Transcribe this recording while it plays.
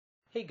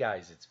Hey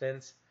guys, it's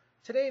Vince.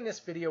 Today in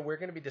this video we're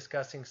going to be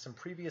discussing some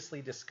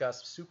previously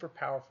discussed super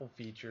powerful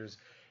features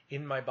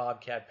in my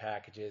Bobcad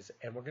packages,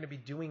 and we're going to be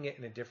doing it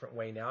in a different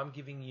way. Now I'm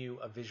giving you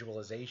a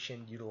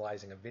visualization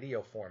utilizing a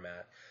video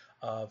format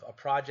of a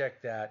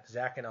project that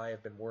Zack and I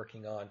have been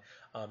working on.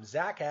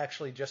 Zack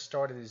actually just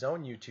started his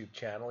own YouTube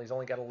channel. He's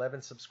only got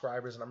 11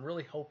 subscribers, and I'm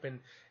really hoping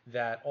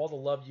that all the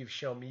love you've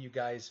shown me, you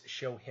guys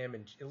show him,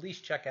 and at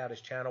least check out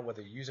his channel,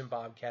 whether you're using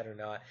Bobcad or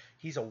not.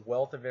 He's a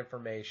wealth of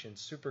information,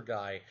 super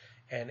guy.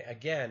 And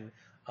again,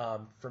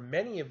 for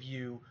many of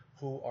you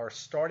who are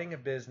starting a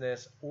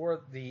business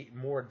or the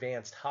more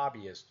advanced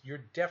hobbyist,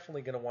 you're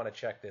definitely going to want to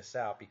check this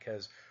out,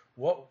 because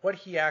what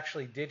he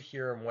actually did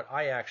here and what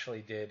I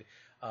actually did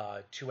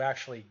to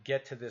actually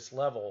get to this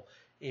level,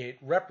 it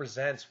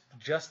represents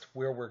just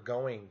where we're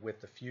going with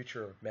the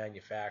future of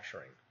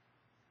manufacturing.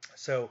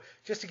 So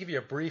just to give you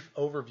a brief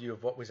overview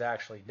of what was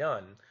actually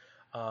done,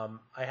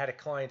 I had a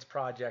client's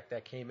project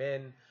that came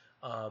in.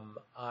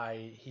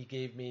 He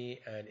gave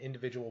me an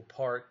individual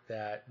part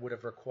that would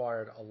have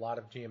required a lot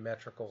of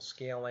geometrical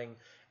scaling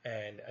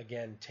and,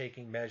 again,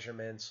 taking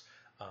measurements,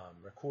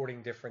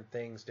 recording different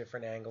things,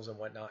 different angles and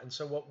whatnot. And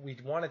so what we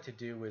wanted to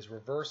do is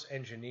reverse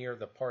engineer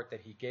the part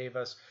that he gave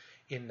us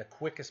in the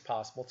quickest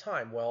possible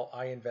time. Well,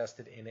 I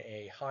invested in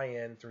a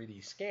high-end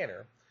 3D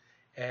scanner,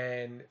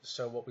 and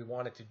so what we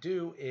wanted to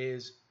do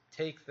is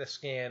take the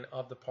scan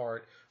of the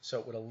part so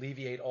it would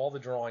alleviate all the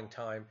drawing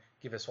time,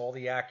 give us all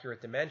the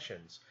accurate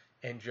dimensions,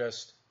 and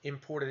just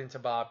import it into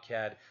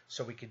Bobcad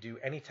so we could do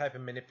any type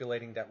of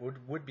manipulating that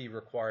would be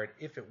required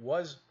if it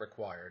was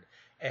required,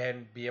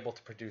 and be able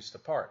to produce the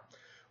part.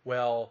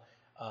 Well,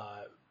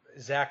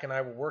 Zack and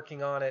I were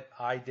working on it.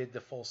 I did the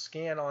full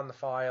scan on the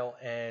file,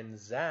 and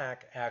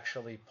Zack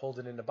actually pulled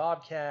it into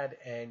Bobcad,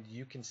 and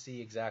you can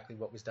see exactly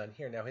what was done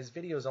here. Now, his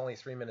video is only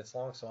 3 minutes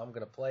long, so I'm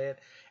going to play it,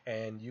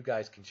 and you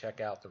guys can check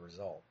out the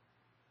result.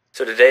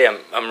 So today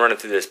I'm running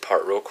through this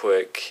part real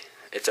quick.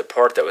 It's a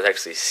part that was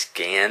actually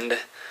scanned,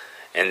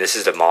 and this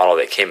is the model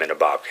that came into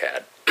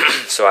Bobcad.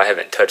 So I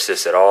haven't touched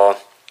this at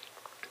all,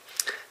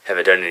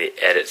 haven't done any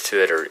edits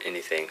to it or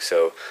anything.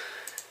 So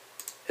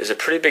it's a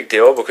pretty big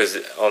deal, because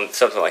on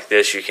something like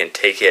this you can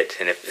take it,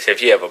 and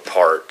if you have a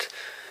part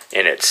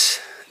and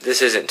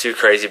this isn't too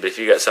crazy, but if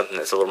you got something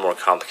that's a little more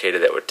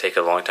complicated that would take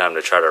a long time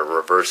to try to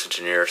reverse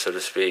engineer, so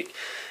to speak,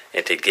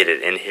 and to get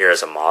it in here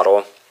as a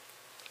model,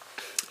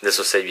 this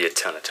will save you a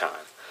ton of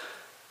time.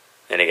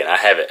 And again, I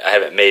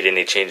haven't made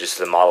any changes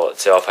to the model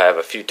itself. I have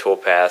a few tool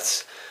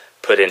paths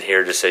put in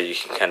here just so you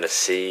can kind of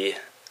see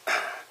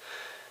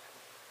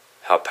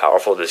how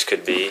powerful this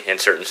could be in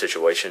certain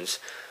situations.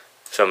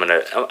 So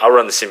I'll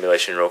run the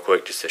simulation real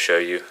quick just to show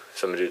you.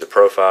 So I'm gonna do the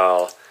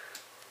profile.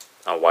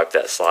 I'll wipe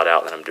that slot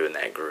out, and then I'm doing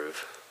that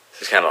groove.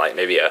 This is kind of like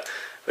maybe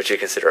what you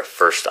consider a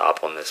first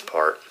stop on this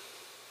part.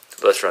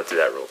 But let's run through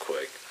that real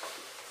quick.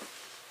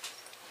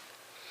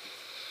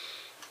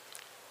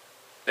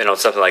 And on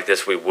something like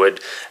this,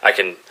 I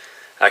can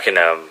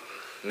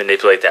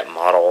manipulate that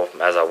model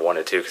as I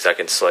wanted to, because I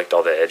can select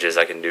all the edges.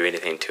 I can do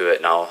anything to it,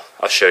 and I'll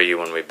show you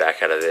when we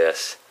back out of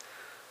this.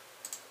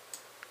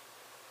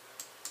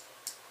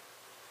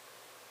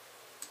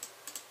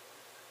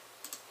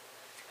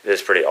 It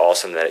is pretty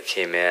awesome that it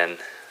came in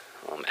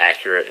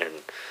accurate,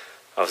 and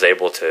I was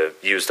able to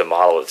use the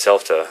model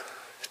itself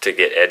to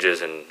get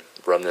edges and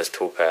run this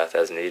toolpath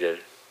as needed.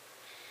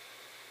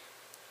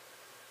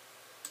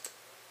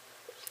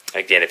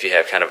 Again, if you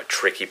have kind of a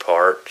tricky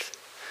part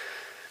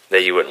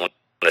that you wouldn't want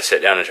to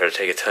sit down and try to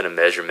take a ton of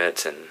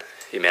measurements, and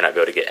you may not be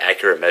able to get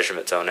accurate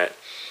measurements on it,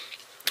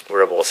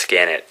 we're able to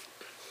scan it,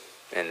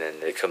 and then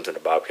it comes into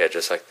Bobcad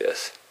just like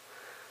this.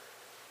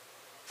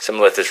 So I'm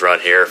going to let this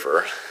run here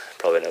for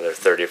probably another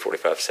 30 or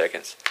 45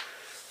 seconds.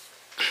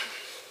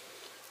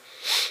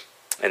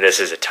 And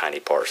this is a tiny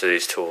part, so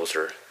these tools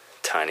are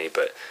tiny,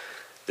 but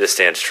this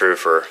stands true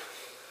for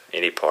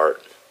any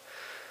part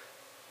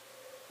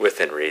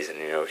within reason.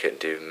 You know, we can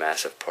do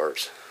massive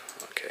parts.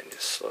 Okay,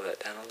 just slow that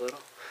down a little.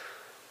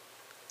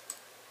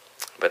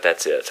 But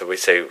that's it. So we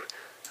say,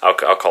 I'll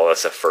call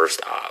this a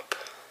first op.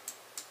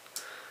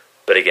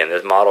 But again,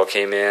 this model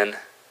came in.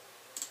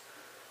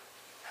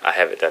 I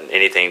haven't done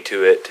anything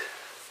to it.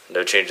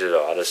 No changes at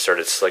all. I just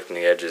started selecting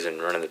the edges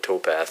and running the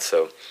toolpath.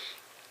 So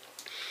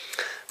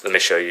let me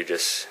show you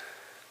just.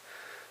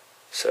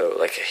 So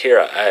like here,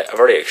 I've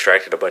already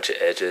extracted a bunch of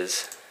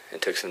edges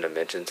and took some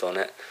dimensions on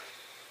it.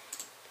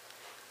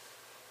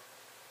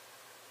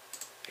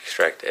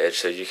 Extract edge,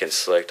 so you can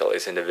select all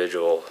these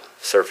individual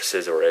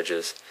surfaces or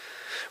edges,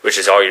 which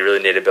is all you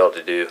really need to be able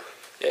to do.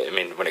 I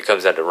mean, when it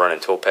comes down to running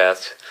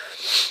toolpaths,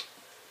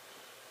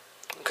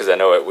 because I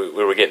know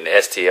we were getting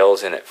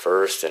STLs in at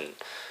first, and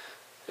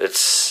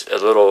it's a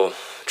little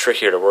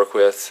trickier to work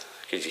with,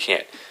 because you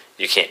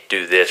can't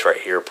do this right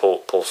here,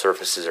 pull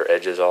surfaces or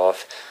edges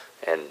off.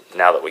 And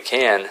now that we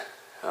can,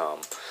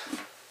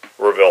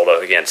 we're able to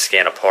again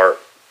scan a part,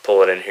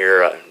 pull it in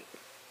here,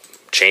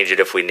 change it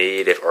if we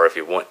need, or if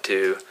you want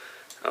to.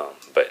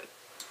 But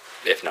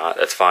if not,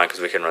 that's fine,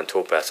 because we can run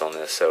toolpaths on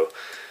this. So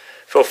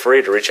feel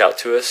free to reach out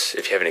to us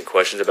if you have any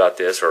questions about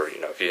this, or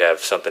if you have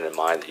something in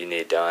mind that you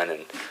need done,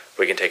 and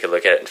we can take a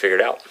look at it and figure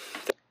it out.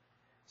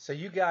 So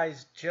you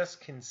guys just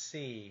can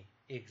see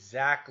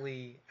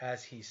exactly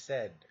as he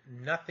said,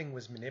 nothing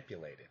was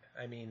manipulated.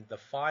 I mean, the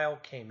file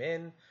came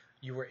in,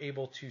 you were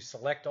able to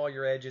select all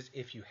your edges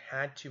if you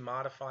had to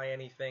modify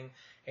anything,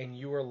 and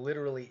you were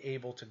literally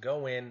able to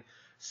go in,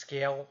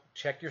 scale,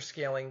 check your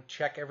scaling,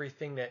 check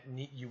everything that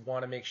you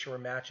want to make sure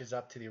matches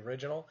up to the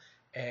original,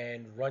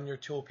 and run your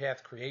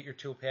toolpath, create your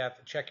toolpath,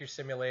 check your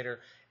simulator,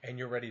 and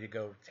you're ready to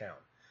go to town.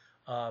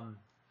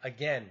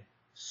 Again,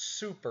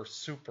 super,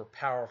 super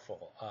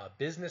powerful.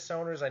 Business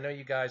owners, I know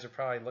you guys are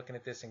probably looking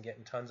at this and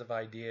getting tons of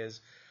ideas.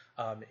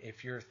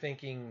 If you're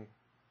thinking,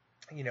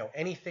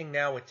 anything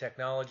now with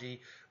technology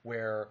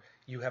where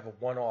you have a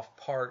one-off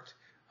part,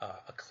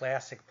 a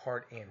classic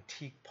part,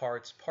 antique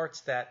parts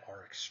that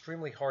are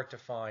extremely hard to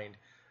find,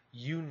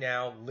 you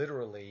now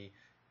literally,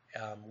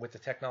 with the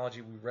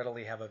technology we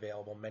readily have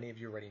available, many of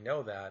you already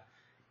know that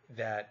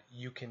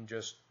you can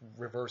just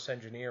reverse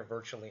engineer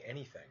virtually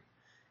anything.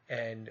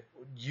 And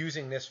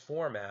using this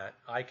format,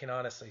 I can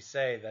honestly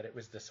say that it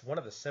was one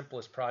of the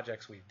simplest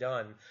projects we've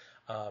done.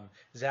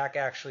 Zack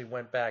actually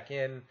went back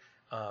in,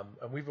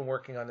 and we've been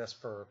working on this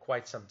for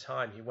quite some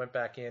time. He went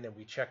back in and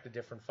we checked the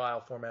different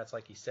file formats.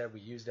 Like he said, we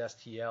used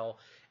STL.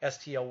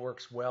 STL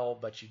works well,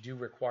 but you do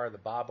require the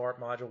BobArt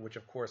module, which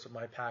of course with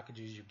my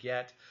packages you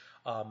get.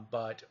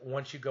 But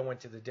once you go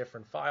into the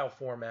different file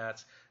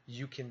formats,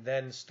 you can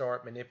then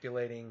start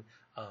manipulating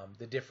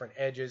the different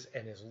edges,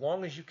 and as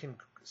long as you can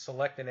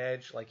select an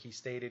edge, like he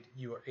stated,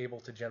 you are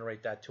able to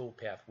generate that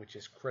toolpath, which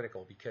is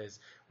critical, because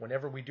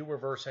whenever we do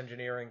reverse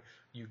engineering,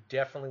 you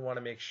definitely want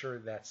to make sure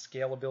that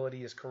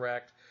scalability is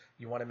correct.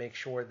 You want to make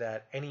sure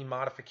that any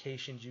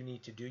modifications you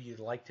need to do, you'd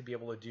like to be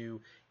able to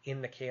do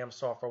in the CAM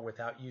software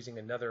without using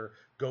another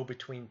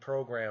go-between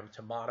program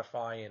to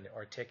modify and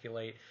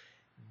articulate.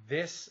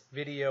 This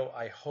video,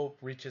 I hope,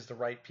 reaches the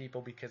right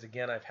people, because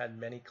again, I've had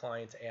many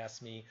clients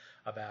ask me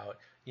about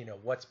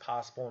what's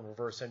possible in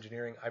reverse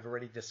engineering. I've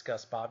already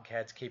discussed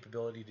Bobcad's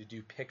capability to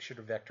do picture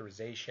to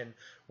vectorization,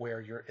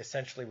 where you're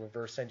essentially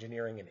reverse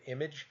engineering an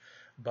image,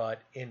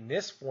 but in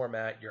this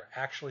format you're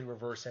actually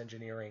reverse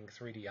engineering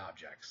 3D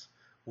objects,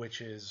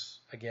 which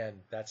is,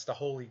 again, that's the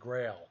holy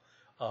grail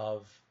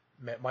of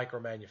micro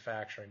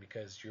manufacturing,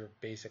 because you're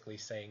basically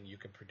saying you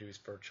can produce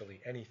virtually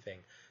anything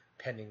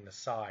pending the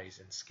size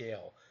and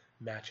scale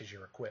matches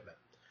your equipment.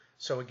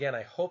 So again,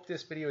 I hope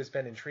this video has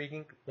been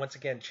intriguing. Once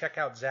again, check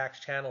out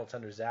Zack's channel. It's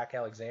under Zack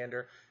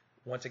Alexander.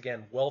 Once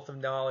again, wealth of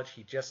knowledge.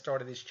 He just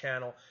started his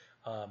channel.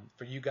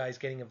 For you guys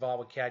getting involved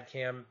with CAD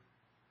CAM,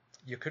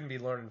 you couldn't be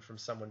learning from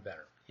someone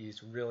better.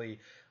 He's really,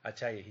 I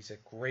tell you, he's a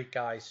great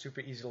guy,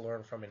 super easy to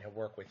learn from, and he'll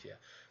work with you.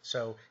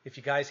 So if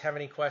you guys have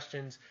any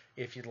questions,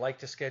 if you'd like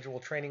to schedule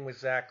training with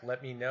Zack,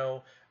 let me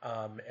know,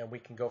 and we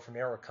can go from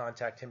there, or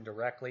contact him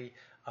directly.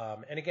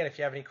 And again, if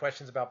you have any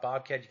questions about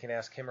Bobcad, you can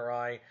ask him or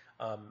I.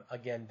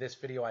 Again, this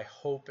video, I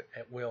hope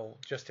it will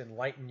just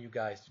enlighten you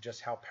guys to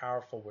just how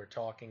powerful we're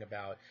talking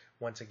about,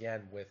 once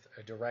again, with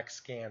a direct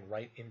scan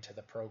right into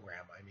the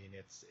program. I mean,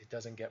 it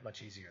doesn't get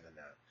much easier than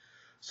that.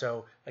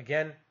 So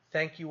again,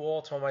 thank you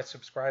all to all my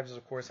subscribers.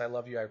 Of course, I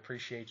love you. I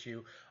appreciate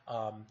you.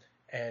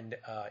 And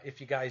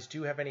if you guys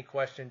do have any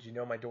questions,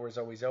 my door is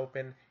always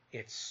open.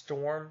 It's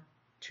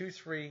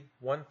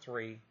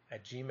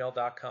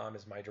storm2313@gmail.com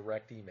is my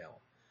direct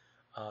email.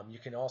 You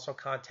can also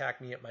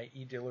contact me at my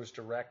eDealers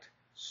Direct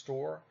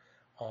store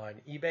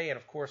on eBay, and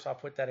of course I'll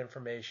put that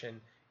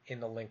information in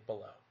the link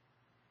below.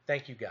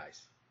 Thank you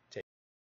guys.